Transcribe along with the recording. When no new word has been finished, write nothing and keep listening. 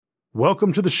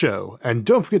Welcome to the show, and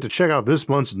don't forget to check out this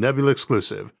month's Nebula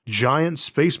exclusive, Giant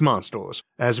Space Monsters,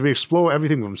 as we explore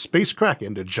everything from space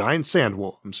kraken to giant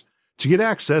sandworms. To get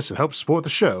access and help support the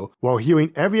show while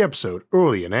hearing every episode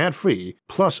early and ad-free,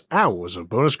 plus hours of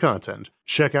bonus content,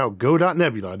 check out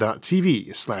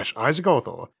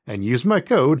go.nebula.tv/IsaacArthur and use my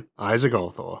code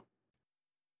IsaacArthur.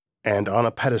 And on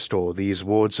a pedestal these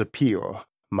words appear,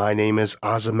 My name is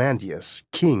Ozymandias,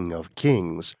 King of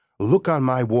Kings. Look on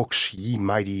my works, ye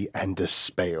mighty, and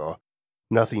despair.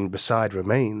 Nothing beside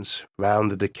remains,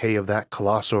 round the decay of that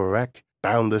colossal wreck,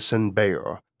 boundless and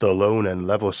bare, the lone and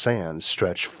level sands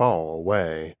stretch far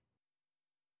away.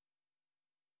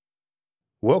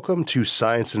 Welcome to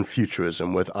Science and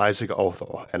Futurism with Isaac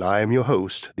Arthur, and I am your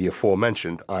host, the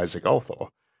aforementioned Isaac Arthur.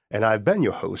 And I've been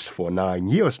your host for 9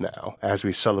 years now, as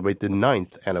we celebrate the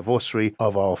 9th anniversary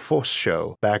of our first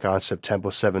show back on September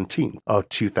 17th of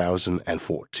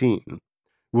 2014.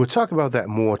 We'll talk about that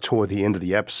more toward the end of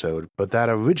the episode, but that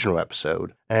original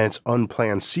episode, and its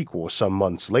unplanned sequel some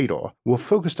months later, were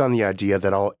focused on the idea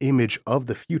that our image of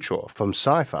the future from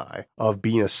sci-fi, of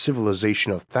being a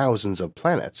civilization of thousands of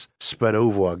planets spread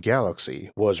over a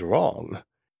galaxy, was wrong.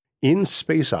 In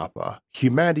space opera,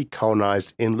 humanity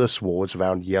colonized endless worlds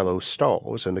around yellow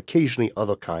stars and occasionally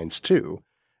other kinds too,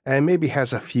 and maybe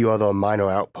has a few other minor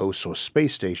outposts or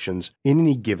space stations in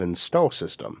any given star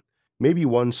system. Maybe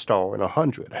one star in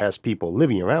 100 has people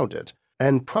living around it,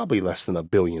 and probably less than 1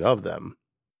 billion of them.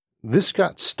 This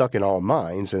got stuck in our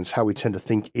minds and it's how we tend to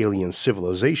think alien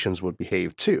civilizations would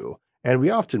behave too, and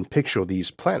we often picture these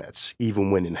planets,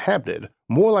 even when inhabited,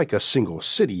 more like a single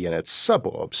city and its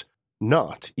suburbs,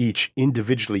 not each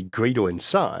individually greater in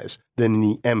size than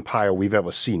any empire we've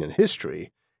ever seen in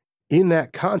history. In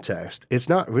that context, it's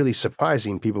not really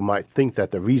surprising people might think that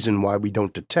the reason why we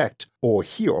don't detect or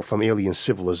hear from alien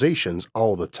civilizations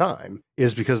all the time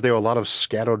is because there are a lot of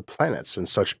scattered planets and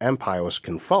such empires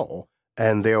can fall,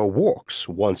 and their works,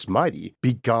 once mighty,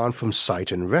 be gone from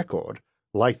sight and record,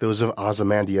 like those of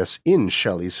Ozymandias in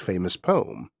Shelley's famous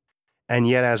poem. And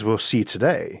yet, as we'll see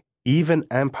today, even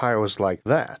empires like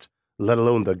that, let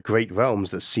alone the great realms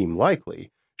that seem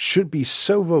likely, should be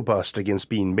so robust against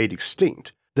being made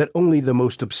extinct that only the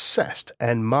most obsessed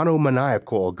and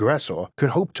monomaniacal aggressor could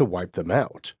hope to wipe them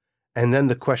out. And then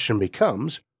the question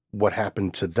becomes, what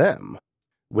happened to them?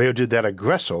 Where did that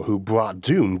aggressor who brought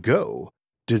doom go?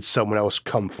 Did someone else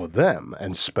come for them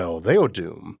and spell their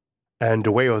doom? And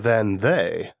where then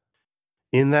they?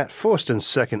 In that first and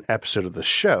second episode of the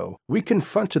show, we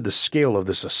confronted the scale of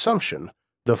this assumption,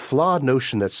 the flawed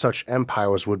notion that such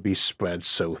empires would be spread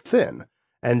so thin,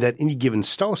 and that any given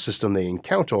star system they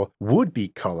encounter would be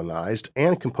colonized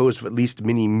and composed of at least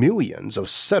many millions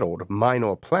of settled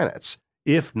minor planets,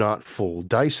 if not full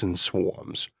Dyson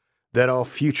swarms. That our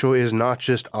future is not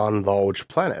just on large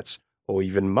planets, or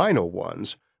even minor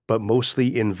ones, but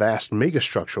mostly in vast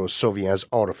megastructures serving as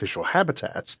artificial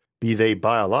habitats, be they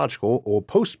biological or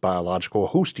post-biological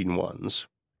hosting ones.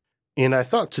 And I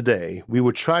thought today we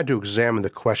would try to examine the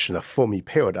question of Fermi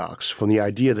paradox from the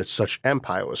idea that such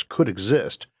empires could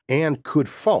exist and could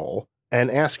fall,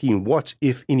 and asking what,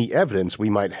 if any, evidence we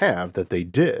might have that they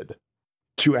did.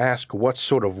 To ask what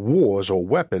sort of wars or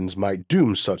weapons might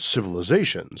doom such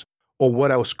civilizations, or what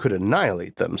else could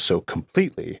annihilate them so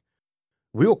completely.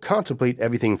 We'll contemplate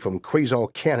everything from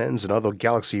quasar cannons and other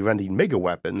galaxy-rending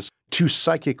megaweapons to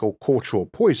psychic or cultural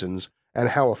poisons and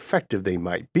how effective they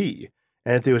might be,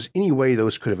 and if there was any way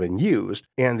those could have been used,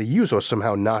 and the user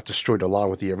somehow not destroyed along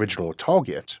with the original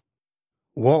target.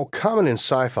 While common in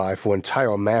sci-fi for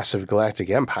entire massive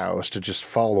galactic empires to just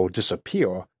fall or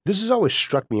disappear, this has always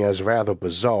struck me as rather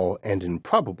bizarre and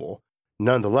improbable.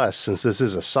 Nonetheless, since this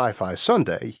is a Sci-Fi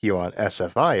Sunday here on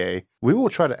SFIA, we will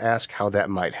try to ask how that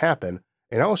might happen,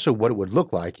 and also what it would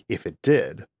look like if it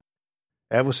did.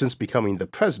 Ever since becoming the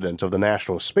president of the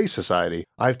National Space Society,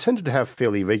 I've tended to have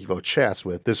fairly regular chats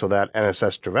with this or that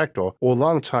NSS director or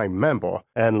longtime member,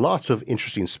 and lots of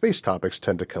interesting space topics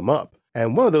tend to come up.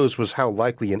 And one of those was how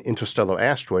likely an interstellar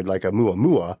asteroid like a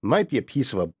Muamua might be a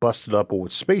piece of a busted-up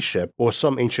old spaceship or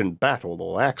some ancient battle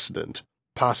or accident,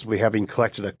 possibly having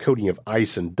collected a coating of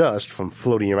ice and dust from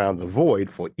floating around the void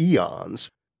for eons.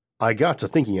 I got to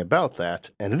thinking about that,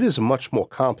 and it is a much more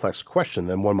complex question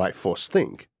than one might first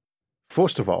think.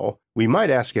 First of all, we might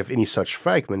ask if any such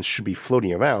fragments should be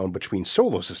floating around between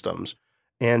solar systems,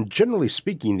 and generally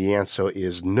speaking the answer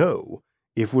is no,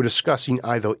 if we're discussing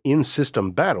either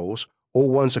in-system battles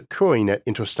or ones occurring at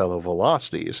interstellar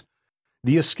velocities.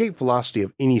 The escape velocity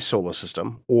of any solar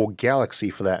system, or galaxy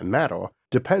for that matter,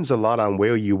 depends a lot on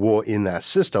where you were in that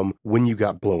system when you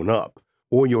got blown up,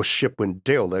 or your ship went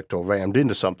derelict or rammed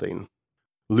into something.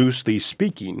 Loosely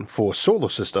speaking, for solar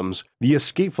systems, the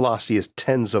escape velocity is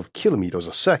tens of kilometers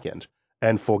a second,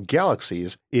 and for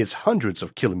galaxies, it's hundreds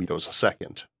of kilometers a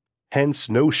second. Hence,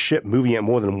 no ship moving at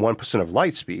more than 1% of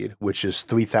light speed, which is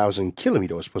 3,000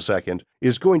 kilometers per second,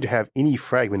 is going to have any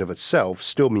fragment of itself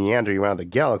still meandering around the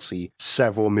galaxy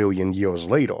several million years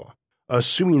later.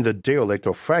 Assuming the derelict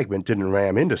or fragment didn't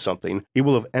ram into something, it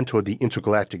will have entered the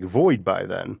intergalactic void by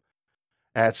then.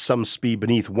 At some speed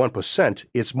beneath 1%,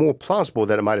 it's more plausible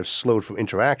that it might have slowed from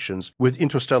interactions with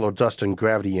interstellar dust and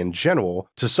gravity in general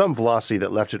to some velocity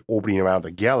that left it orbiting around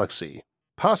the galaxy,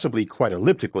 possibly quite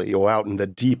elliptically or out in the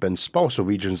deep and sparser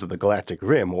regions of the galactic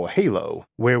rim or halo,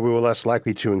 where we were less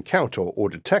likely to encounter or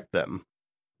detect them.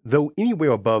 Though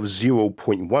anywhere above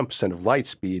 0.1% of light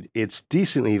speed, it's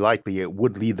decently likely it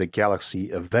would leave the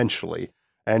galaxy eventually,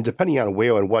 and depending on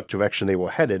where and what direction they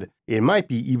were headed, it might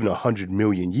be even 100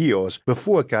 million years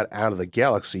before it got out of the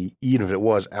galaxy, even if it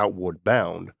was outward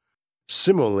bound.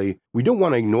 Similarly, we don't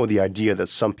want to ignore the idea that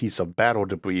some piece of battle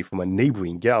debris from a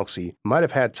neighboring galaxy might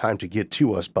have had time to get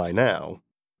to us by now.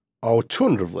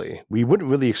 Alternatively, we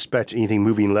wouldn't really expect anything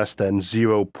moving less than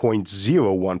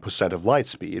 0.01% of light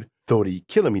speed, 30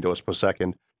 kilometers per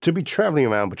second, to be traveling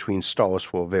around between stars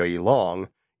for very long,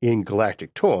 in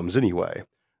galactic terms anyway.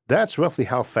 That's roughly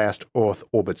how fast Earth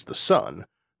orbits the Sun.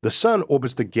 The Sun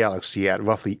orbits the galaxy at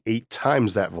roughly 8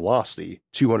 times that velocity,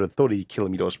 230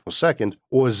 kilometers per second,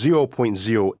 or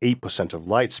 0.08% of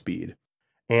light speed,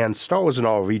 and stars in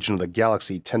our region of the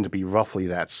galaxy tend to be roughly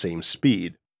that same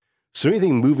speed. So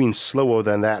anything moving slower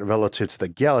than that relative to the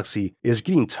galaxy is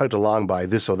getting tugged along by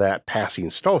this or that passing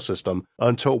star system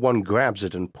until one grabs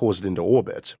it and pulls it into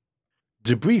orbit.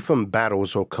 Debris from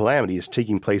battles or calamities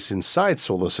taking place inside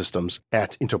solar systems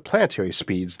at interplanetary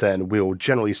speeds then will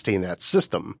generally stay in that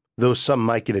system, though some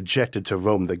might get ejected to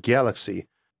roam the galaxy,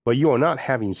 but you are not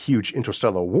having huge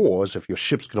interstellar wars if your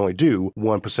ships can only do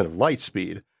 1% of light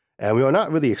speed, and we are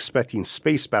not really expecting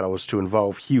space battles to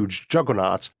involve huge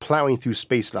juggernauts plowing through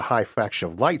space at a high fraction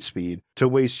of light speed to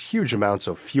waste huge amounts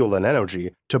of fuel and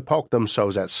energy to park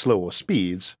themselves at slower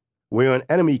speeds, where an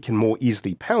enemy can more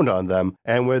easily pound on them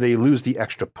and where they lose the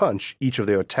extra punch each of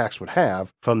their attacks would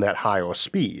have from that higher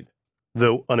speed.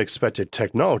 Though unexpected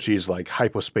technologies like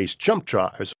hyperspace jump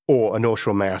drives or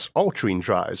inertial mass altering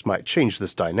drives might change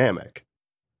this dynamic.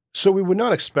 So we would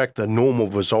not expect the normal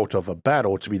result of a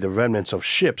battle to be the remnants of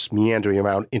ships meandering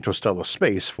around interstellar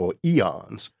space for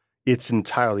eons. It's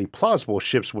entirely plausible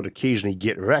ships would occasionally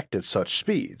get wrecked at such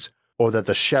speeds, or that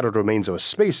the shattered remains of a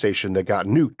space station that got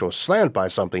nuked or slammed by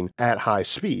something at high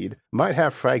speed might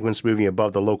have fragments moving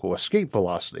above the local escape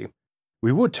velocity.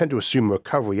 We would tend to assume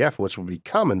recovery efforts would be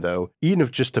common though, even if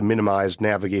just to minimize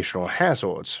navigational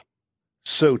hazards.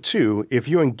 So too, if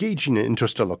you're engaging in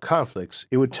interstellar conflicts,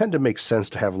 it would tend to make sense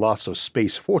to have lots of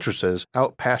space fortresses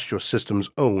out past your system's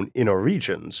own inner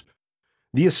regions.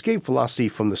 The escape velocity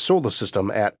from the solar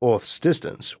system at Earth's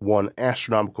distance, 1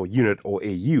 astronomical unit or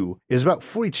AU, is about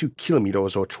 42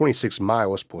 kilometers or 26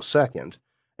 miles per second,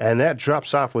 and that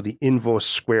drops off with the inverse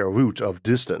square root of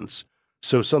distance.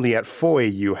 So something at 4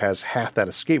 AU has half that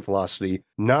escape velocity,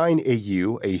 9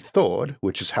 AU a third,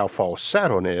 which is how far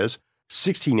Saturn is,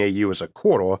 16 AU is a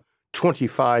quarter,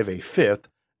 25 a fifth,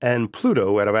 and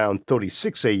Pluto at around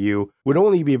 36 AU would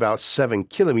only be about 7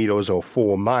 kilometers or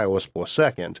 4 miles per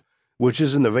second, which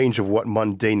is in the range of what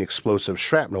mundane explosive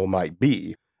shrapnel might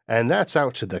be, and that's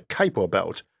out to the Kuiper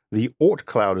belt. The Oort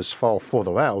cloud is far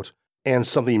further out, and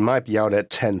something might be out at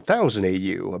 10,000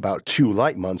 AU, about 2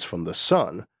 light months from the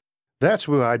Sun. That's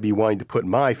where I'd be wanting to put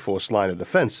my first line of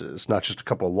defenses, not just a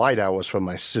couple light hours from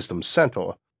my system's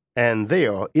center. And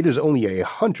there, it is only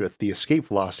 1/100th the escape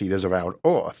velocity it is around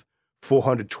Earth,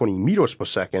 420 meters per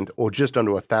second or just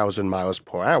under 1,000 miles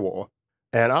per hour,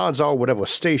 and odds are whatever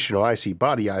station or icy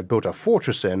body I built a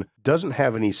fortress in doesn't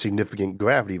have any significant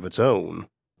gravity of its own.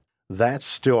 That's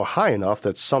still high enough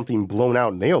that something blown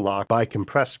out in airlock by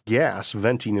compressed gas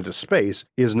venting into space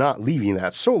is not leaving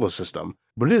that solar system,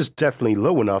 but it is definitely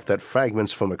low enough that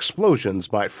fragments from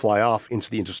explosions might fly off into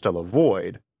the interstellar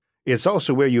void. It's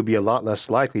also where you'll be a lot less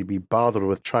likely to be bothered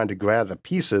with trying to grab the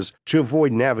pieces to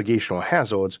avoid navigational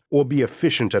hazards or be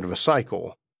efficient and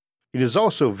recycle. It is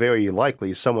also very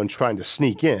likely someone trying to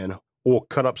sneak in or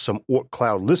cut up some Oort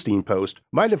cloud listening post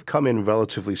might have come in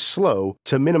relatively slow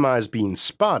to minimize being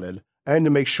spotted and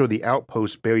to make sure the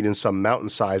outpost buried in some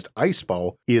mountain-sized ice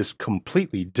ball is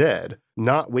completely dead,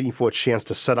 not waiting for a chance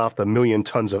to set off the million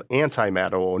tons of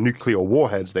antimatter or nuclear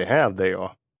warheads they have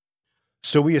there.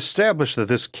 So we established that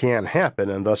this can happen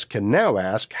and thus can now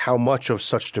ask how much of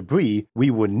such debris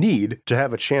we would need to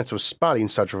have a chance of spotting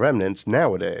such remnants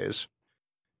nowadays.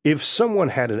 If someone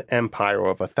had an empire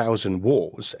of 1,000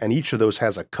 wars, and each of those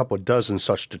has a couple dozen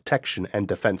such detection and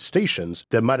defense stations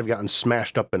that might have gotten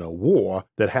smashed up in a war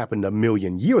that happened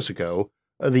 1,000,000 years ago,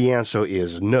 the answer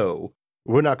is no.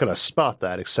 We're not going to spot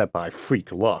that except by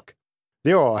freak luck.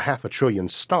 There are 500 billion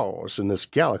stars in this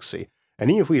galaxy, and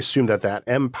even if we assume that that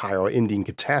empire-ending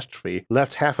catastrophe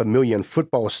left 500,000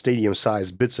 football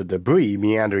stadium-sized bits of debris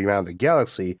meandering around the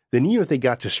galaxy, then even if they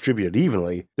got distributed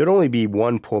evenly, there'd only be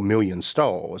 1 per million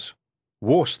stars.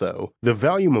 Worse though, the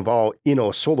volume of our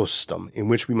inner solar system in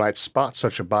which we might spot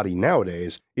such a body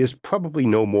nowadays is probably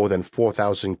no more than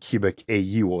 4,000 cubic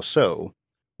AU or so,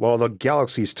 while the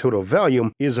galaxy's total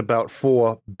volume is about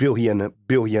 4 billion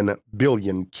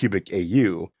cubic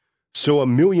AU. So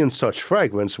 1,000,000 such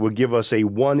fragments would give us a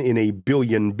 1 in a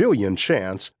billion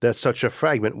chance that such a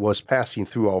fragment was passing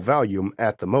through our volume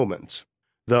at the moment.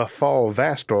 The far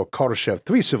vaster Kardashev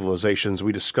 3 civilizations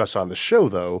we discuss on the show,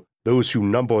 though, those who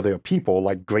number their people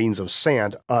like grains of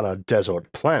sand on a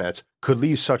desert planet, could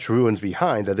leave such ruins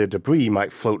behind that their debris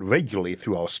might float regularly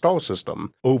through our star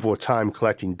system, over time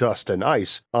collecting dust and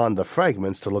ice on the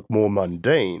fragments to look more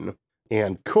mundane.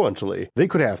 And currently, they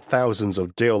could have thousands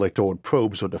of derelict-old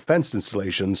probes or defense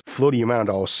installations floating around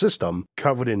our system,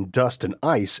 covered in dust and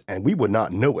ice, and we would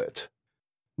not know it.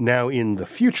 Now, in the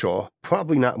future,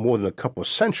 probably not more than a couple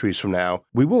centuries from now,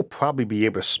 we will probably be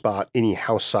able to spot any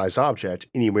house-sized object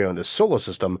anywhere in the solar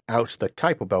system out to the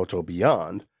Kuiper Belt or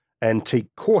beyond, and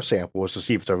take core samples to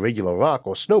see if it's a regular rock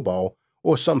or snowball,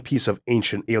 or some piece of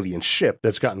ancient alien ship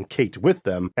that's gotten caked with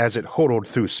them as it hurtled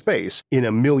through space in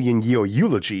a 1,000,000-year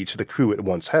eulogy to the crew it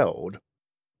once held.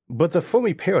 But the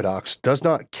Fermi paradox does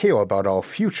not care about our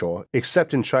future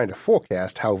except in trying to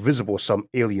forecast how visible some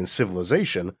alien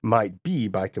civilization might be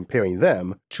by comparing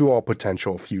them to our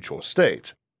potential future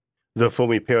state. The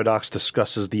Fermi paradox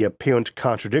discusses the apparent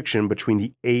contradiction between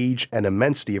the age and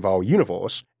immensity of our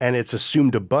universe and its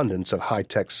assumed abundance of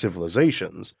high-tech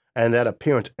civilizations, and that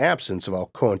apparent absence of our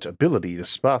current ability to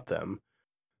spot them.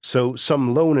 So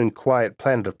some lone and quiet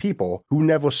planet of people who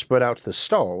never spread out to the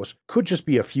stars could just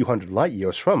be a few hundred light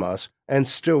years from us and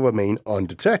still remain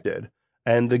undetected,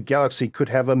 and the galaxy could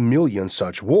have 1,000,000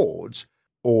 such worlds,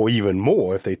 or even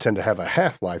more if they tend to have a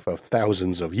half-life of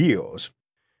thousands of years.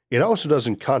 It also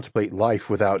doesn't contemplate life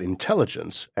without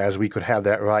intelligence, as we could have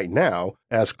that right now,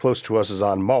 as close to us as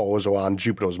on Mars or on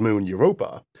Jupiter's moon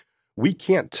Europa. We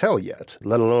can't tell yet,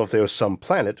 let alone if there's some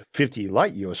planet 50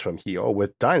 light-years from here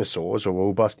with dinosaurs or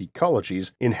robust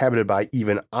ecologies inhabited by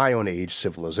even Iron Age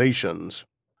civilizations.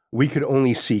 We could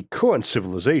only see current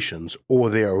civilizations or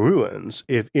their ruins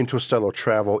if interstellar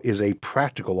travel is a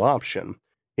practical option.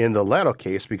 In the latter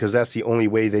case, because that's the only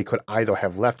way they could either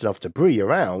have left enough debris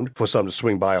around for some to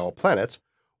swing by our planet,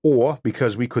 or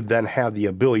because we could then have the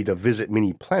ability to visit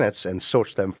many planets and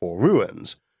search them for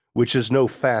ruins, which is no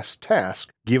fast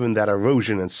task given that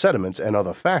erosion and sediment and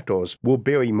other factors will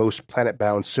bury most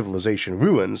planet-bound civilization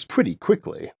ruins pretty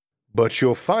quickly. But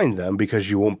you'll find them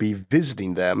because you won't be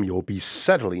visiting them, you'll be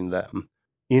settling them.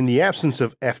 In the absence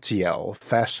of FTL,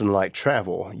 fast-and-light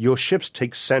travel, your ships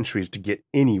take centuries to get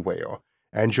anywhere,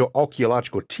 and your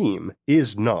archaeological team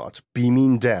is not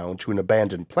beaming down to an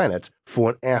abandoned planet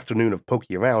for an afternoon of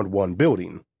poking around one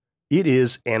building. It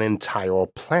is an entire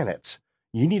planet.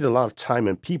 You need a lot of time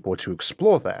and people to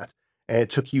explore that, and it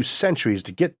took you centuries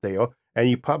to get there, and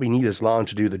you probably need as long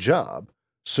to do the job.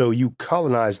 So you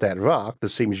colonized that rock the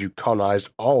same as you colonized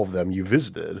all of them you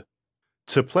visited.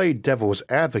 To play devil's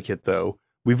advocate, though,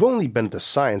 we've only been at the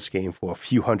science game for a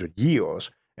few hundred years,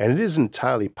 and it is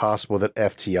entirely possible that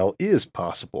FTL is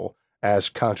possible, as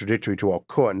contradictory to our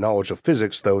current knowledge of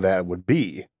physics though that would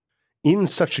be. In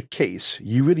such a case,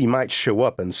 you really might show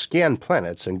up and scan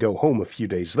planets and go home a few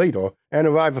days later and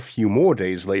arrive a few more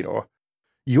days later.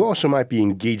 You also might be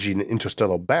engaging in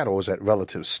interstellar battles at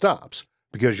relative stops,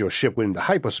 because your ship went into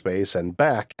hyperspace and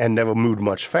back and never moved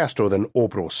much faster than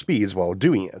orbital speeds while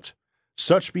doing it.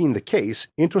 Such being the case,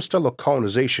 interstellar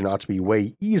colonization ought to be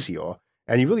way easier,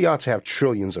 and you really ought to have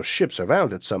trillions of ships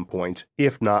around at some point,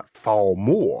 if not far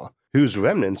more, whose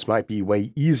remnants might be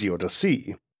way easier to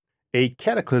see. A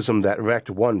cataclysm that wrecked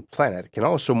one planet can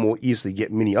also more easily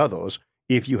get many others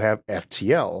if you have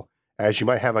FTL, as you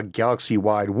might have a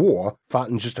galaxy-wide war fought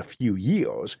in just a few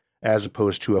years, as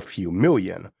opposed to a few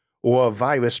million, or a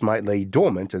virus might lay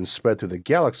dormant and spread through the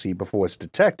galaxy before it's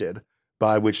detected,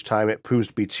 by which time it proves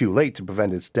to be too late to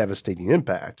prevent its devastating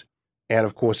impact. And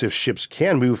of course, if ships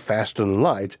can move faster than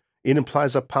light, it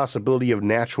implies a possibility of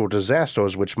natural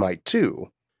disasters which might too,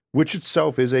 which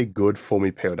itself is a good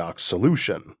Fermi paradox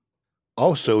solution.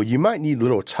 Also, you might need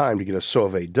little time to get a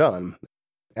survey done,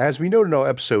 As we noted in our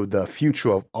episode, The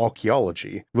Future of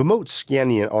Archaeology, remote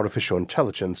scanning and artificial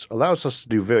intelligence allows us to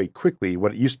do very quickly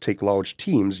what it used to take large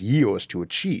teams years to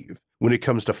achieve when it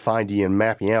comes to finding and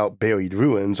mapping out buried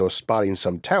ruins or spotting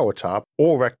some tower top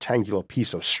or rectangular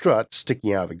piece of strut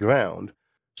sticking out of the ground.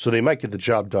 So they might get the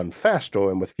job done faster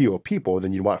and with fewer people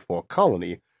than you'd want for a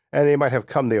colony, and they might have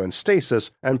come there in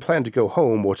stasis and plan to go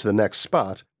home or to the next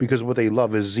spot because what they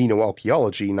love is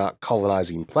xenoarchaeology, not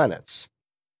colonizing planets.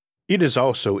 It is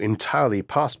also entirely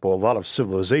possible a lot of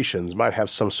civilizations might have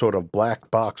some sort of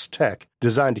black box tech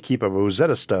designed to keep a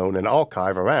Rosetta Stone and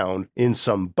archive around in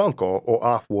some bunker or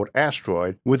off-world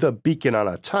asteroid with a beacon on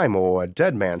a timer or a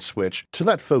dead man switch to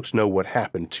let folks know what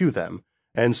happened to them,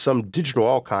 and some digital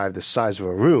archive the size of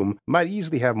a room might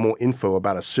easily have more info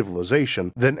about a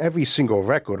civilization than every single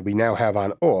record we now have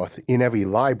on Earth in every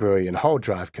library and hard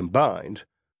drive combined.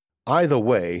 Either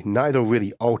way, neither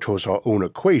really alters our own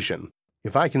equation.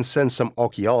 If I can send some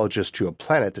archaeologists to a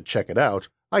planet to check it out,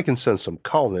 I can send some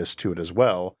colonists to it as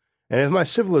well, and if my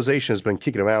civilization has been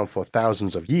kicking around for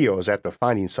thousands of years after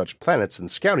finding such planets and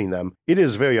scouting them, it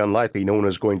is very unlikely no one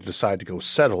is going to decide to go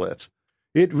settle it.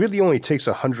 It really only takes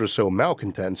 100 or so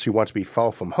malcontents who want to be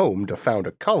far from home to found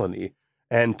a colony,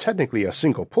 and technically a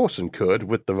single person could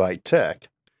with the right tech.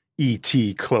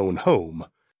 E.T. clone home.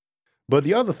 But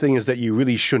the other thing is that you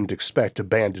really shouldn't expect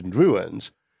abandoned ruins.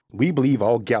 We believe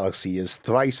our galaxy is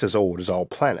thrice as old as our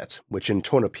planet, which in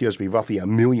turn appears to be roughly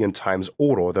 1 million times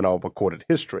older than our recorded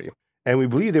history, and we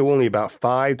believe there were only about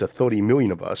 5 to 30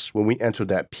 million of us when we entered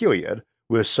that period,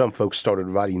 where some folks started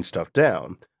writing stuff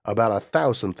down, about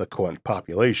 1,000th the current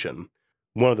population.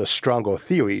 One of the stronger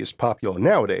theories popular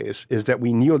nowadays is that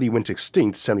we nearly went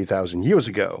extinct 70,000 years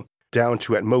ago, down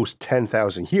to at most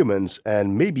 10,000 humans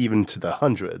and maybe even to the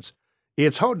hundreds.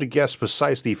 It's hard to guess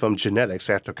precisely from genetics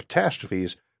after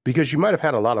catastrophes because you might have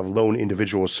had a lot of lone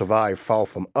individuals survive far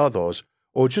from others,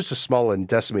 or just a small and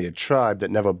decimated tribe that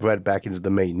never bred back into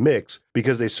the main mix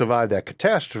because they survived that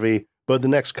catastrophe, but the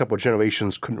next couple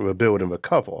generations couldn't rebuild and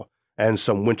recover, and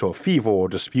some winter fever or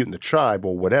dispute in the tribe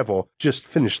or whatever just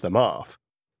finished them off.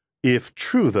 If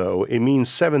true, though, it means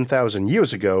 7,000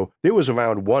 years ago there was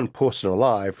around 1 person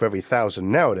alive for every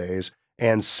 1,000 nowadays,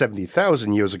 and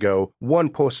 70,000 years ago 1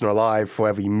 person alive for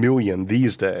every million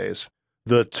these days.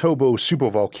 The Tobo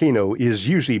supervolcano is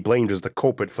usually blamed as the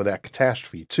culprit for that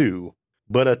catastrophe too,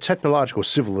 but a technological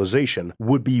civilization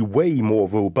would be way more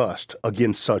robust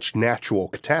against such natural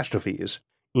catastrophes,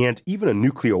 and even a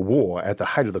nuclear war at the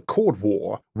height of the Cold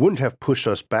War wouldn't have pushed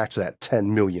us back to that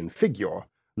 10 million figure,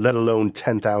 let alone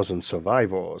 10,000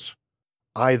 survivors.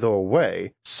 Either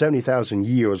way, 70,000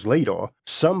 years later,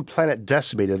 some planet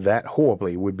decimated that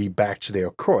horribly would be back to their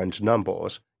current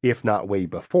numbers, if not way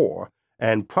before,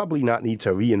 and probably not need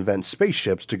to reinvent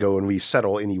spaceships to go and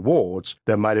resettle any worlds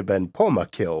that might have been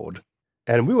perma-killed.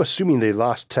 And we're assuming they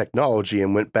lost technology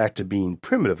and went back to being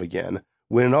primitive again,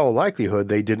 when in all likelihood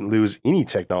they didn't lose any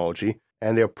technology,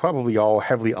 and they're probably all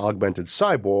heavily augmented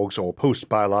cyborgs or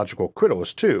post-biological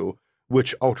critters too,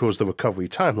 which alters the recovery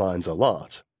timelines a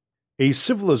lot. A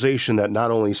civilization that not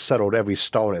only settled every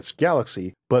star in its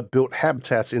galaxy, but built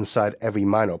habitats inside every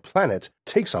minor planet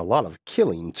takes a lot of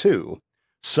killing too.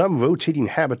 Some rotating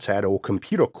habitat or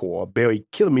computer core buried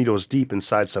kilometers deep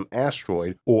inside some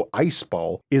asteroid or ice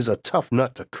ball is a tough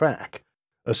nut to crack,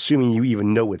 assuming you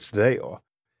even know it's there.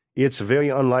 It's very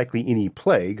unlikely any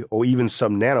plague or even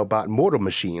some nanobot mortar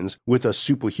machines with a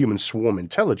superhuman swarm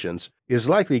intelligence is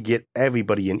likely to get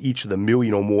everybody in each of the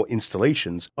million or more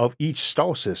installations of each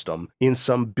star system in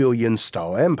some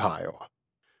billion-star empire.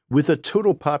 With a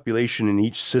total population in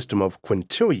each system of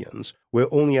quintillions,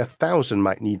 where only 1,000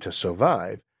 might need to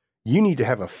survive, you need to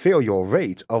have a failure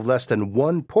rate of less than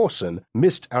 1 person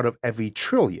missed out of every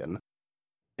trillion.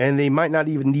 And they might not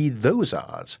even need those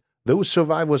odds. Those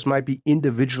survivors might be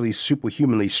individually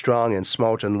superhumanly strong and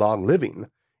smart and long-living.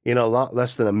 In a lot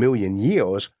less than 1 million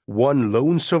years, one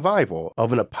lone survivor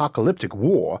of an apocalyptic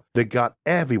war that got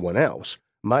everyone else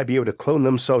might be able to clone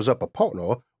themselves up a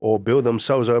partner or build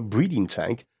themselves a breeding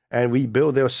tank and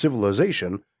rebuild their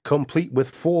civilization, complete with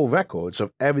full records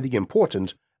of everything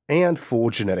important and full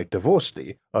genetic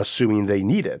diversity, assuming they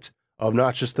need it, of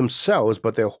not just themselves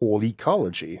but their whole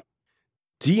ecology.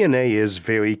 DNA is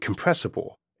very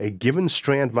compressible. A given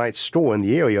strand might store in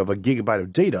the area of a gigabyte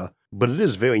of data, but it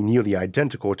is very nearly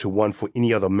identical to one for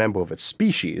any other member of its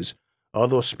species.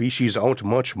 Other species aren't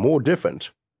much more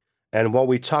different. And while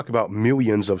we talk about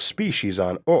millions of species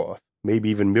on Earth, maybe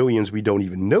even millions we don't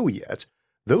even know yet,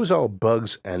 those are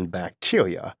bugs and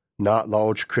bacteria, not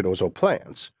large critters or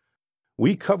plants.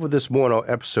 We covered this more in our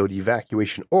episode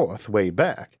Evacuation Earth way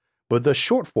back, but the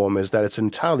short form is that it's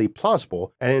entirely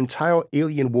plausible an entire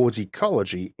alien world's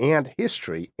ecology and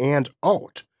history and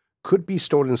art could be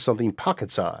stored in something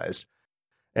pocket-sized,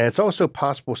 and it's also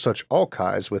possible such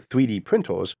archives with 3D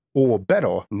printers, or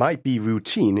better, might be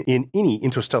routine in any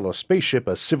interstellar spaceship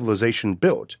a civilization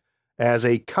built, as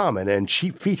a common and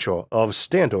cheap feature of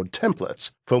standard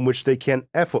templates from which they can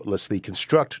effortlessly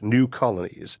construct new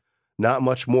colonies, not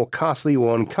much more costly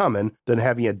or uncommon than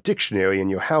having a dictionary in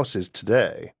your houses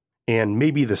today, and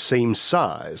maybe the same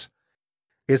size.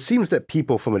 It seems that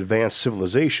people from advanced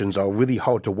civilizations are really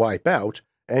hard to wipe out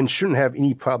and shouldn't have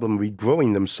any problem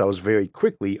regrowing themselves very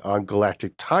quickly on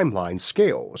galactic timeline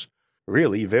scales,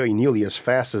 really very nearly as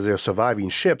fast as their surviving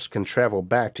ships can travel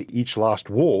back to each lost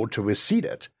world to reseed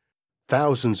it.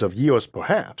 Thousands of years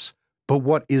perhaps, but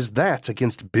what is that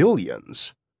against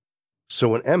billions?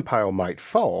 So an empire might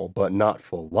fall, but not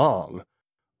for long.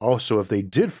 Also, if they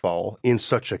did fall, in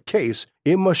such a case,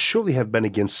 it must surely have been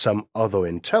against some other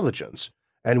intelligence.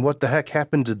 And what the heck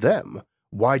happened to them?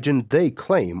 Why didn't they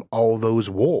claim all those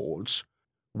worlds?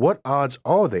 What odds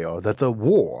are there that the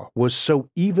war was so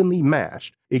evenly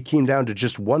matched it came down to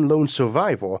just one lone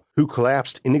survivor who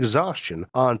collapsed in exhaustion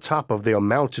on top of their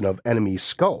mountain of enemy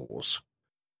skulls?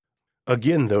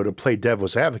 Again, though, to play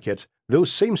devil's advocate,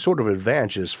 those same sort of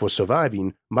advantages for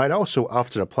surviving might also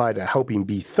often apply to helping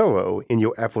be thorough in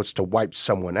your efforts to wipe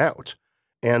someone out,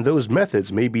 and those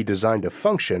methods may be designed to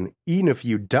function even if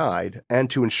you died and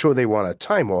to ensure they were on a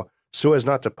timer so as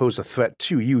not to pose a threat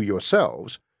to you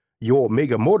yourselves, your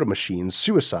mega mortar machine's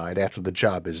suicide after the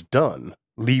job is done,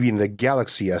 leaving the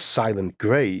galaxy a silent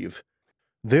grave.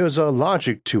 There's a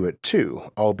logic to it too,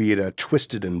 albeit a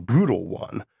twisted and brutal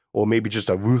one, or maybe just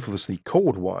a ruthlessly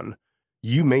cold one.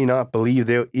 You may not believe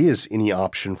there is any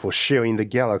option for sharing the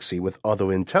galaxy with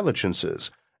other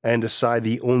intelligences, and decide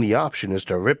the only option is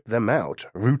to rip them out,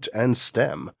 root and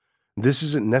stem. This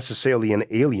isn't necessarily an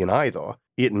alien either.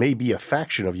 It may be a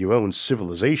faction of your own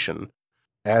civilization.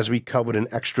 As we covered in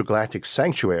extragalactic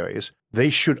sanctuaries, they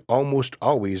should almost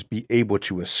always be able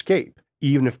to escape,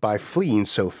 even if by fleeing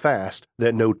so fast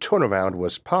that no turnaround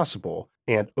was possible,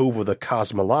 and over the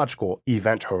cosmological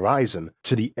event horizon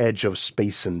to the edge of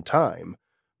space and time.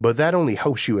 But that only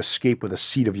helps you escape with a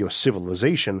seed of your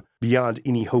civilization beyond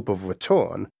any hope of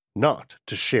return, not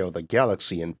to share the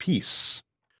galaxy in peace.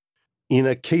 In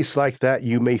a case like that,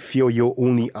 you may feel your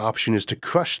only option is to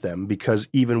crush them because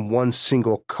even one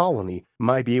single colony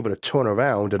might be able to turn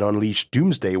around and unleash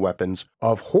doomsday weapons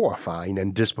of horrifying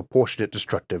and disproportionate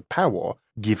destructive power,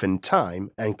 given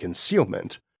time and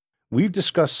concealment. We've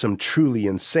discussed some truly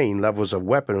insane levels of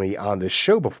weaponry on this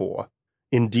show before.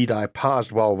 Indeed, I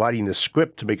paused while writing the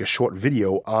script to make a short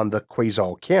video on the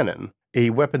Quasar Cannon,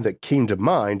 a weapon that came to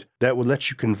mind that would let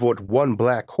you convert one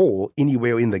black hole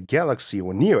anywhere in the galaxy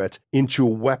or near it into a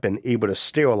weapon able to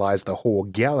sterilize the whole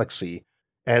galaxy,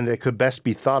 and that could best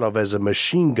be thought of as a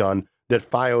machine gun that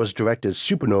fires directed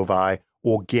supernovae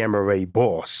or gamma-ray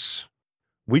bursts.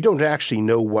 We don't actually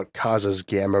know what causes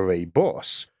gamma-ray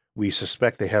bursts. We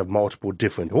suspect they have multiple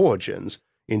different origins.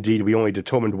 Indeed, we only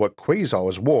determined what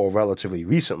quasars were relatively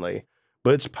recently,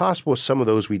 but it's possible some of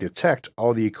those we detect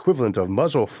are the equivalent of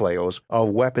muzzle flares of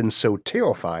weapons so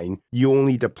terrifying you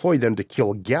only deploy them to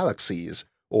kill galaxies,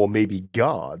 or maybe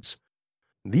gods.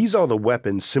 These are the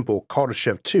weapons simple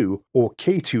Kardashev 2 or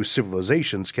K2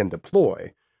 civilizations can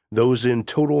deploy, those in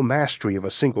total mastery of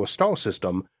a single star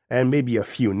system and maybe a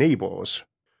few neighbors.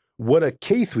 What a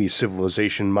K3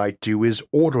 civilization might do is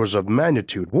orders of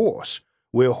magnitude worse,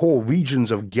 where whole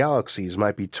regions of galaxies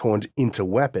might be turned into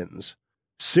weapons.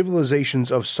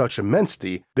 Civilizations of such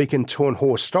immensity, they can turn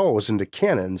whole stars into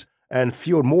cannons and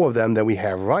field more of them than we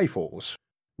have rifles,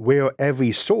 where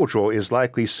every soldier is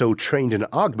likely so trained and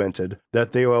augmented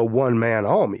that they are a one-man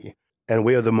army, and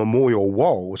where the memorial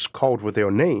walls, called with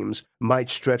their names, might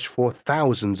stretch for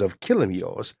thousands of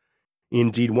kilometers.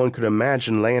 Indeed, one could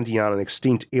imagine landing on an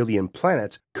extinct alien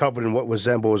planet covered in what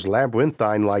resembles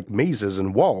labyrinthine-like mazes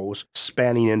and walls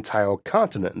spanning entire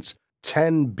continents,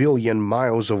 10 billion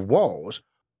miles of walls,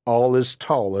 all as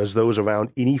tall as those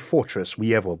around any fortress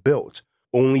we ever built,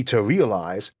 only to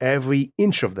realize every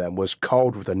inch of them was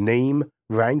carved with a name,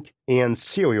 rank, and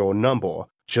serial number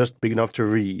just big enough to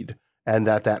read, and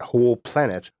that whole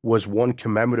planet was one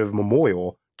commemorative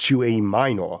memorial to a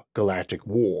minor galactic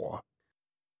war.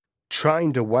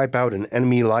 Trying to wipe out an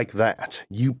enemy like that,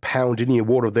 you pound any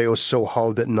water there so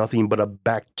hard that nothing but a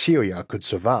bacteria could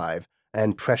survive,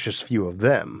 and precious few of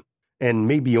them, and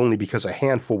maybe only because a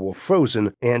handful were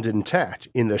frozen and intact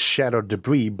in the shattered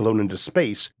debris blown into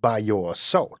space by your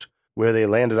assault, where they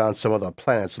landed on some other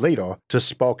planets later to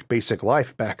spark basic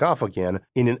life back off again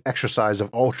in an exercise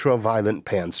of ultra-violent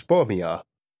panspermia.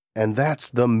 And that's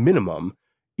the minimum.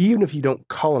 Even if you don't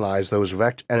colonize those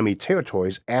wrecked enemy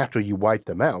territories after you wipe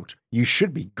them out, you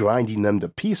should be grinding them to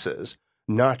pieces,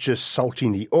 not just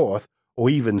salting the earth or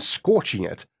even scorching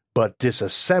it, but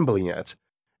disassembling it.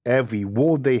 Every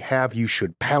world they have you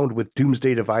should pound with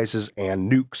doomsday devices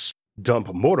and nukes,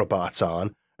 dump mortar bots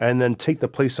on, and then take the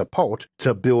place apart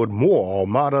to build more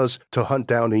armadas to hunt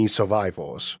down any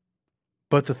survivors.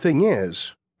 But the thing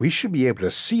is, we should be able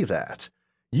to see that.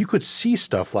 You could see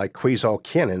stuff like quasar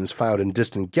cannons found in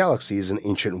distant galaxies in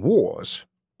ancient wars,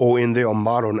 or in their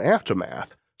modern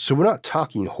aftermath, so we're not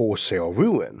talking wholesale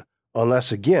ruin,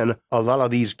 unless again, a lot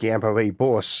of these gamma ray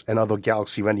bursts and other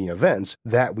galaxy-rending events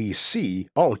that we see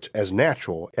aren't as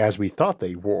natural as we thought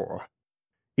they were.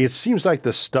 It seems like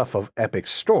the stuff of epic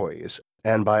stories,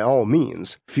 and by all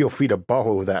means, feel free to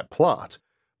borrow that plot,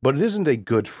 but it isn't a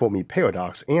good Fermi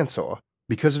paradox answer,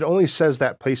 because it only says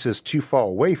that places too far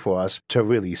away for us to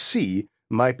really see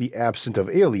might be absent of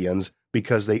aliens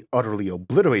because they utterly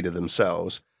obliterated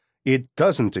themselves. It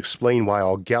doesn't explain why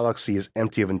our galaxy is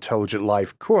empty of intelligent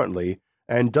life currently,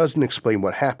 and doesn't explain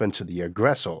what happened to the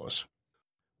aggressors.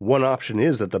 One option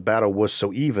is that the battle was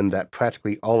so even that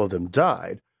practically all of them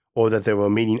died, or that their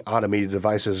remaining automated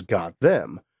devices got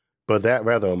them, but that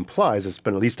rather implies it's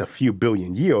been at least a few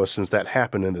billion years since that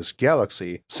happened in this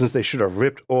galaxy, since they should have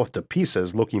ripped Earth to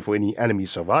pieces looking for any enemy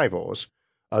survivors.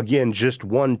 Again, just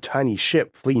one tiny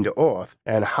ship fleeing to Earth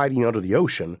and hiding under the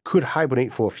ocean could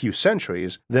hibernate for a few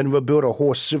centuries, then rebuild a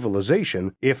whole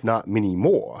civilization, if not many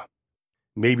more.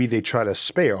 Maybe they try to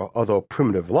spare other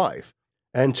primitive life.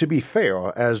 And to be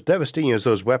fair, as devastating as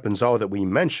those weapons are that we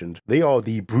mentioned, they are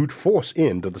the brute force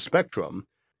end of the spectrum.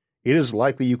 It is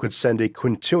likely you could send a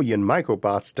quintillion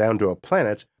microbots down to a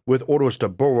planet with orders to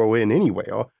burrow in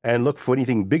anywhere and look for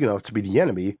anything big enough to be the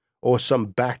enemy or some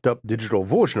backed-up digital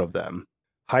version of them.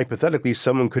 Hypothetically,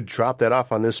 someone could drop that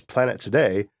off on this planet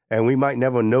today, and we might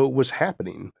never know it was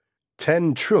happening.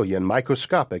 10 trillion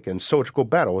microscopic and surgical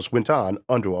battles went on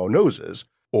under our noses,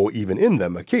 or even in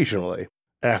them occasionally.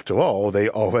 After all, they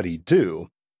already do.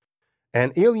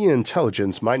 An alien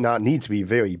intelligence might not need to be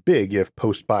very big if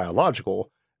post-biological,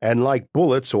 and like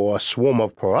bullets or a swarm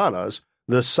of piranhas,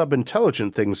 the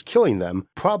sub-intelligent things killing them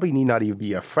probably need not even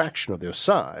be a fraction of their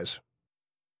size.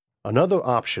 Another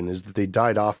option is that they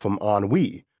died off from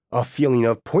ennui, a feeling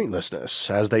of pointlessness,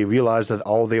 as they realized that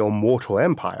all their mortal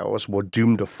empires were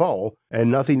doomed to fall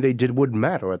and nothing they did would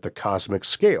matter at the cosmic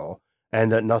scale,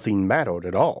 and that nothing mattered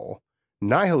at all.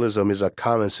 Nihilism is a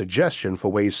common suggestion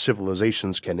for ways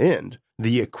civilizations can end,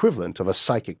 the equivalent of a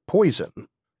psychic poison.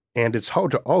 And it's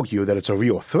hard to argue that it's a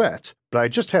real threat, but I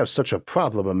just have such a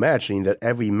problem imagining that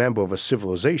every member of a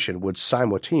civilization would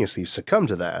simultaneously succumb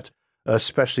to that,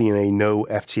 especially in a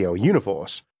no-FTL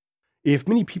universe. If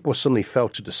many people suddenly fell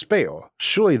to despair,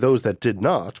 surely those that did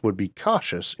not would be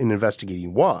cautious in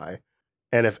investigating why.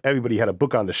 And if everybody had a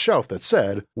book on the shelf that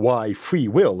said, "Why free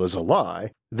will is a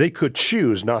lie," they could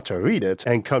choose not to read it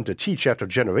and come to teach after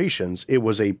generations it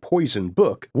was a poisoned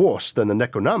book worse than the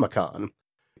Necronomicon.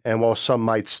 And while some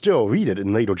might still read it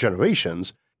in later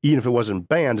generations, even if it wasn't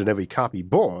banned and every copy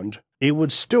burned, it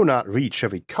would still not reach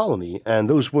every colony, and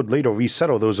those would later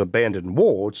resettle those abandoned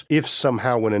worlds if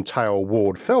somehow an entire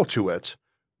world fell to it.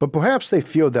 But perhaps they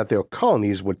feared that their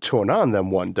colonies would turn on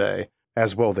them one day,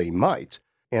 as well they might,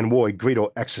 and were a greater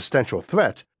existential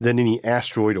threat than any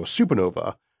asteroid or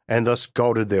supernova, and thus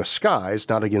guarded their skies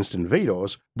not against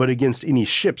invaders, but against any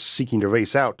ships seeking to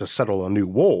race out to settle a new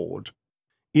world.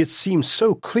 It seems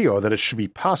so clear that it should be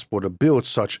possible to build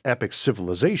such epic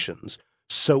civilizations,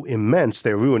 so immense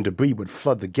their ruined debris would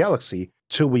flood the galaxy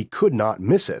till we could not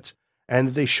miss it, and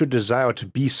that they should desire to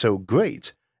be so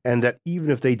great, and that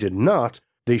even if they did not,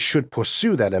 they should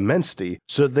pursue that immensity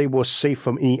so that they were safe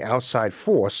from any outside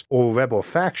force or rebel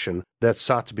faction that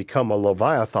sought to become a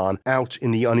Leviathan out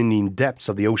in the unending depths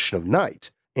of the ocean of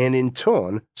night, and in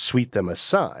turn sweep them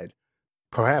aside.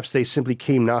 Perhaps they simply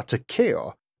came not to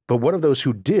care, but what of those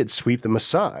who did sweep them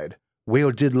aside?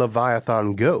 Where did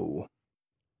Leviathan go?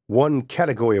 One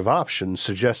category of options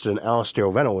suggested in Alastair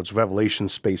Reynolds' Revelation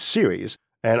Space series,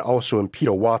 and also in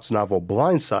Peter Watt's novel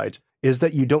Blindsight, is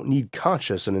that you don't need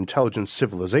conscious and intelligent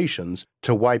civilizations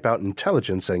to wipe out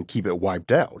intelligence and keep it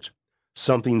wiped out.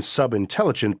 Something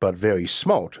sub-intelligent but very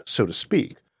smart, so to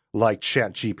speak, like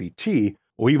ChatGPT,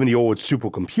 or even the old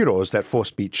supercomputers that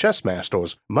first beat chess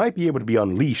masters, might be able to be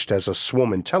unleashed as a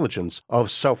swarm intelligence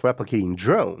of self-replicating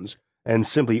drones, and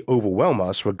simply overwhelm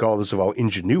us regardless of our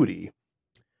ingenuity.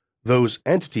 Those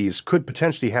entities could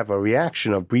potentially have a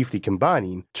reaction of briefly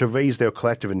combining to raise their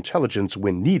collective intelligence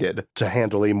when needed to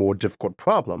handle a more difficult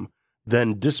problem,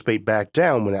 then dissipate back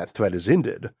down when that threat is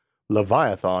ended.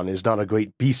 Leviathan is not a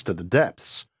great beast of the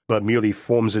depths, but merely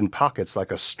forms in pockets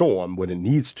like a storm when it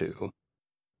needs to.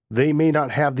 They may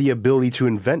not have the ability to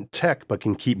invent tech but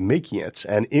can keep making it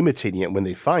and imitating it when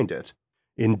they find it.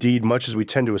 Indeed, much as we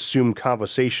tend to assume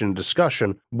conversation and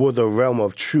discussion were the realm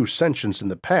of true sentience in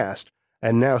the past,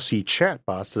 and now see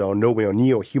chatbots that are nowhere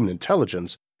near human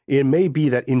intelligence, it may be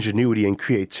that ingenuity and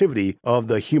creativity of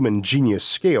the human genius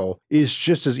scale is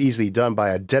just as easily done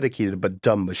by a dedicated but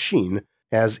dumb machine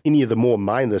as any of the more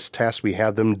mindless tasks we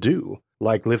have them do,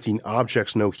 like lifting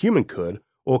objects no human could,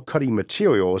 or cutting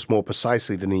materials more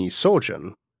precisely than any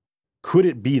surgeon. Could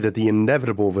it be that the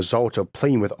inevitable result of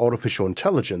playing with artificial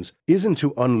intelligence isn't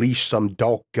to unleash some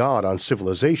dark god on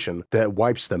civilization that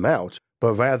wipes them out,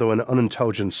 but rather an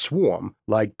unintelligent swarm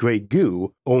like Grey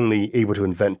Goo, only able to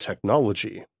invent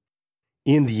technology?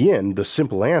 In the end, the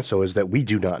simple answer is that we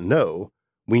do not know.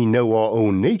 We know our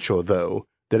own nature, though,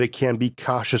 that it can be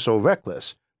cautious or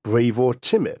reckless, brave or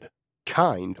timid,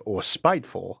 kind or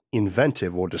spiteful,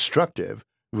 inventive or destructive,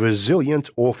 resilient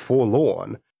or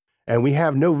forlorn, and we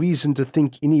have no reason to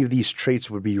think any of these traits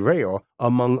would be rare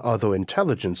among other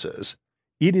intelligences.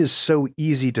 It is so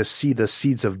easy to see the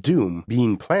seeds of doom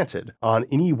being planted on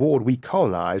any world we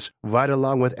colonize right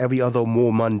along with every other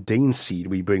more mundane seed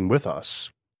we bring with us.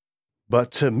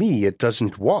 But to me it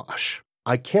doesn't wash.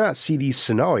 I cannot see these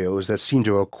scenarios that seem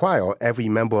to require every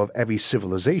member of every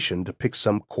civilization to pick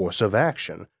some course of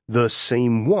action, the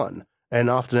same one, and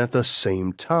often at the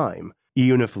same time,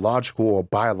 even if logical or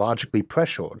biologically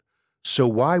pressured. So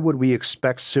why would we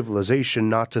expect civilization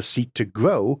not to seek to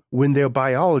grow when their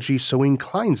biology so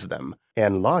inclines them,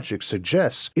 and logic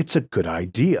suggests it's a good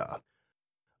idea?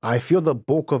 I feel the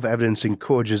bulk of evidence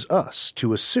encourages us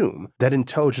to assume that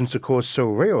intelligence occurs so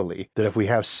rarely that if we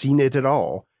have seen it at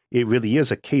all, it really is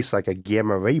a case like a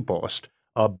gamma ray burst,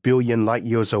 a billion light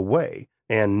years away,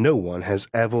 and no one has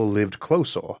ever lived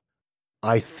closer.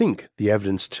 I think the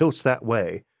evidence tilts that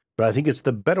way, but I think it's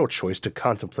the better choice to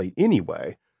contemplate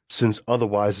anyway, since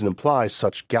otherwise it implies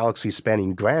such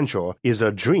galaxy-spanning grandeur is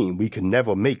a dream we could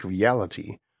never make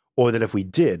reality, or that if we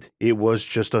did, it was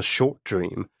just a short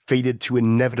dream, fated to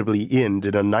inevitably end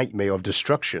in a nightmare of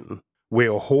destruction,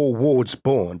 where whole worlds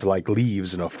burned like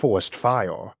leaves in a forest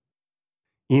fire.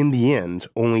 In the end,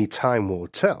 only time will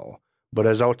tell, but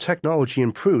as our technology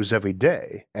improves every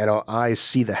day, and our eyes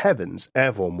see the heavens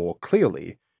ever more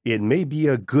clearly, it may be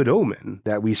a good omen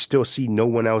that we still see no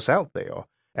one else out there,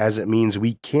 as it means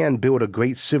we can build a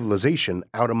great civilization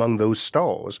out among those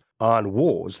stars on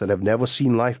worlds that have never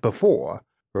seen life before,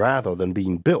 rather than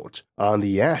being built on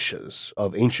the ashes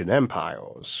of ancient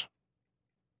empires.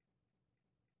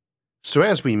 So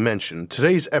as we mentioned,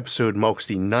 today's episode marks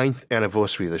the 9th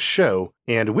anniversary of the show,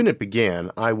 and when it began,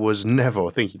 I was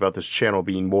never thinking about this channel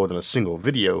being more than a single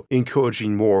video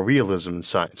encouraging more realism in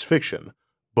science fiction.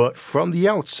 But from the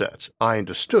outset, I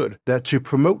understood that to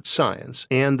promote science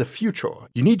and the future,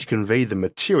 you need to convey the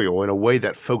material in a way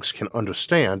that folks can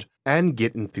understand and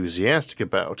get enthusiastic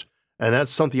about, and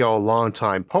that's something our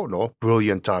longtime partner,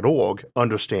 Brilliant.org,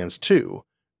 understands too.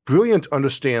 Brilliant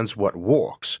understands what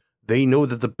works. They know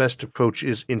that the best approach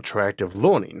is interactive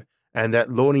learning, and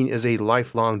that learning is a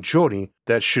lifelong journey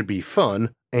that should be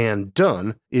fun and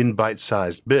done in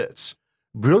bite-sized bits.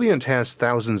 Brilliant has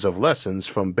thousands of lessons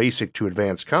from basic to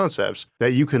advanced concepts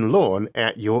that you can learn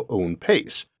at your own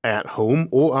pace, at home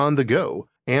or on the go,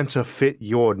 and to fit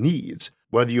your needs,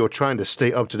 whether you're trying to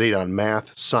stay up to date on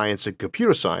math, science, and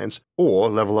computer science, or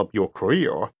level up your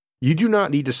career. You do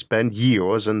not need to spend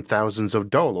years and thousands of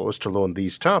dollars to learn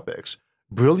these topics.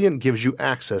 Brilliant gives you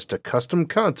access to custom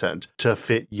content to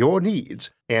fit your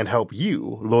needs and help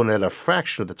you learn at a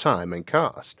fraction of the time and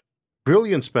cost.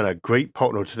 Brilliant's been a great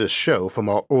partner to this show from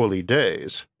our early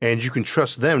days, and you can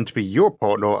trust them to be your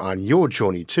partner on your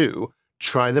journey too.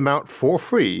 Try them out for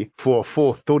free for a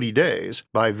full 30 days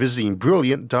by visiting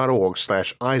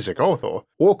brilliant.org/IsaacArthur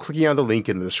or clicking on the link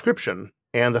in the description,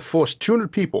 and the first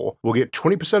 200 people will get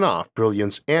 20% off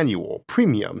Brilliant's annual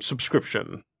premium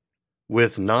subscription.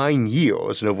 With 9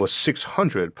 years and over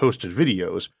 600 posted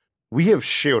videos, we have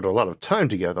shared a lot of time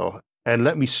together, and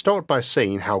let me start by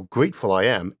saying how grateful I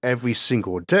am every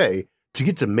single day to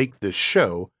get to make this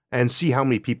show and see how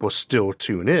many people still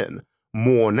tune in,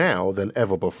 more now than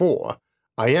ever before.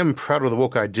 I am proud of the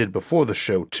work I did before the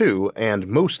show too, and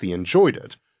mostly enjoyed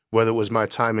it, whether it was my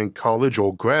time in college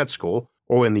or grad school,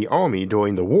 or in the army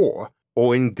during the war,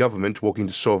 or in government working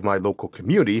to serve my local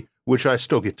community, which I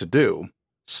still get to do.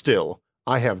 Still,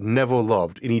 I have never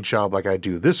loved any job like I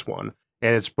do this one,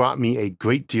 and it's brought me a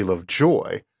great deal of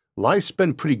joy. Life's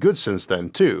been pretty good since then,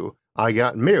 too. I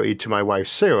got married to my wife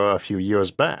Sarah a few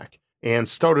years back, and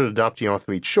started adopting our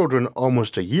 3 children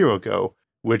almost a year ago,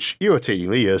 which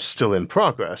irritatingly is still in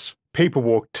progress.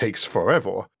 Paperwork takes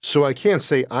forever, so I can't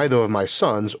say either of my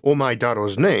sons or my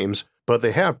daughter's names, but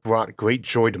they have brought great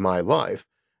joy to my life.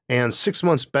 And 6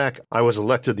 months back, I was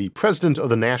elected the president of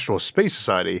the National Space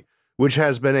Society, which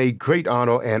has been a great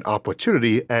honor and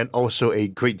opportunity and also a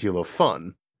great deal of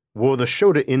fun. Were the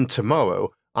show to end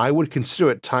tomorrow, I would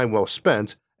consider it time well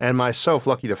spent, and myself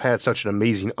lucky to have had such an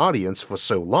amazing audience for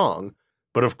so long.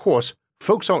 But of course,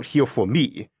 folks aren't here for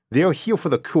me. They're here for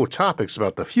the cool topics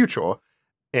about the future,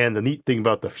 and the neat thing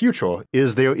about the future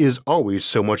is there is always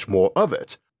so much more of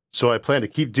it. So I plan to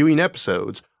keep doing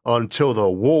episodes until the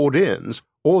world ends,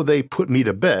 or they put me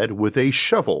to bed with a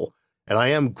shovel, and I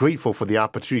am grateful for the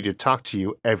opportunity to talk to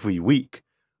you every week.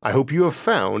 I hope you have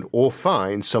found or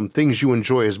find some things you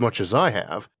enjoy as much as I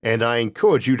have, and I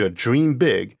encourage you to dream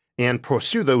big and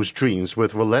pursue those dreams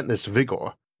with relentless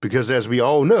vigor, because as we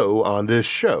all know on this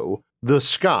show, the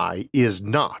sky is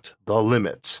not the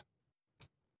limit.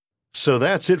 So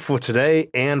that's it for today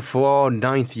and for our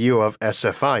 9th year of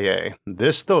SFIA.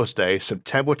 This Thursday,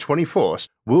 September 21st,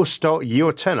 we'll start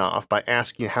year 10 off by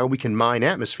asking how we can mine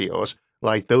atmospheres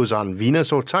like those on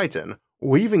Venus or Titan,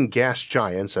 or even gas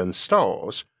giants and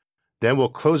stars. Then we'll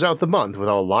close out the month with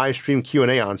our live stream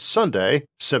Q&A on Sunday,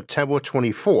 September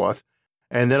 24th,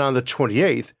 and then on the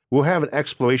 28th, we'll have an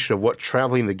exploration of what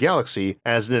traveling the galaxy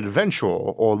as an adventurer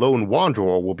or lone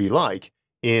wanderer will be like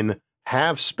in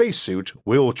Have Spacesuit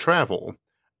Will Travel.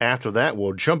 After that,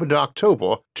 we'll jump into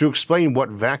October to explain what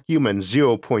vacuum and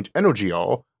zero-point energy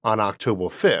are on October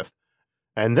 5th,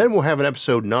 and then we'll have an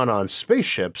episode not on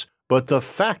spaceships, but the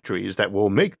factories that will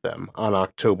make them on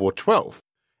October 12th.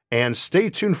 And stay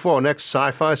tuned for our next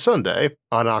Sci-Fi Sunday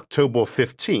on October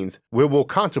 15th, where we'll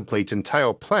contemplate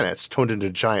entire planets turned into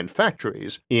giant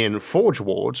factories in Forge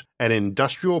Worlds and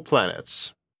Industrial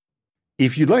Planets.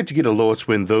 If you'd like to get alerts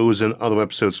when those and other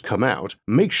episodes come out,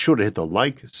 make sure to hit the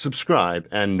like, subscribe,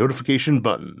 and notification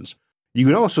buttons. You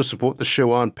can also support the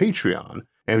show on Patreon,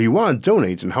 and if you want to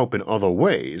donate and help in other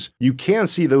ways, you can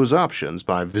see those options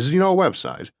by visiting our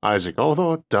website,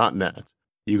 isaacarthur.net.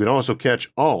 You can also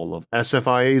catch all of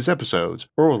SFIA's episodes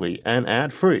early and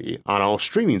ad-free on our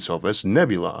streaming service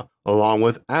Nebula, along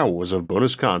with hours of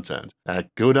bonus content at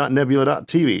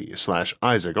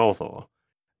go.nebula.tv/isaacarthur.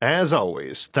 As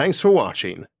always, thanks for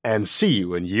watching, and see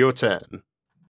you in year 10.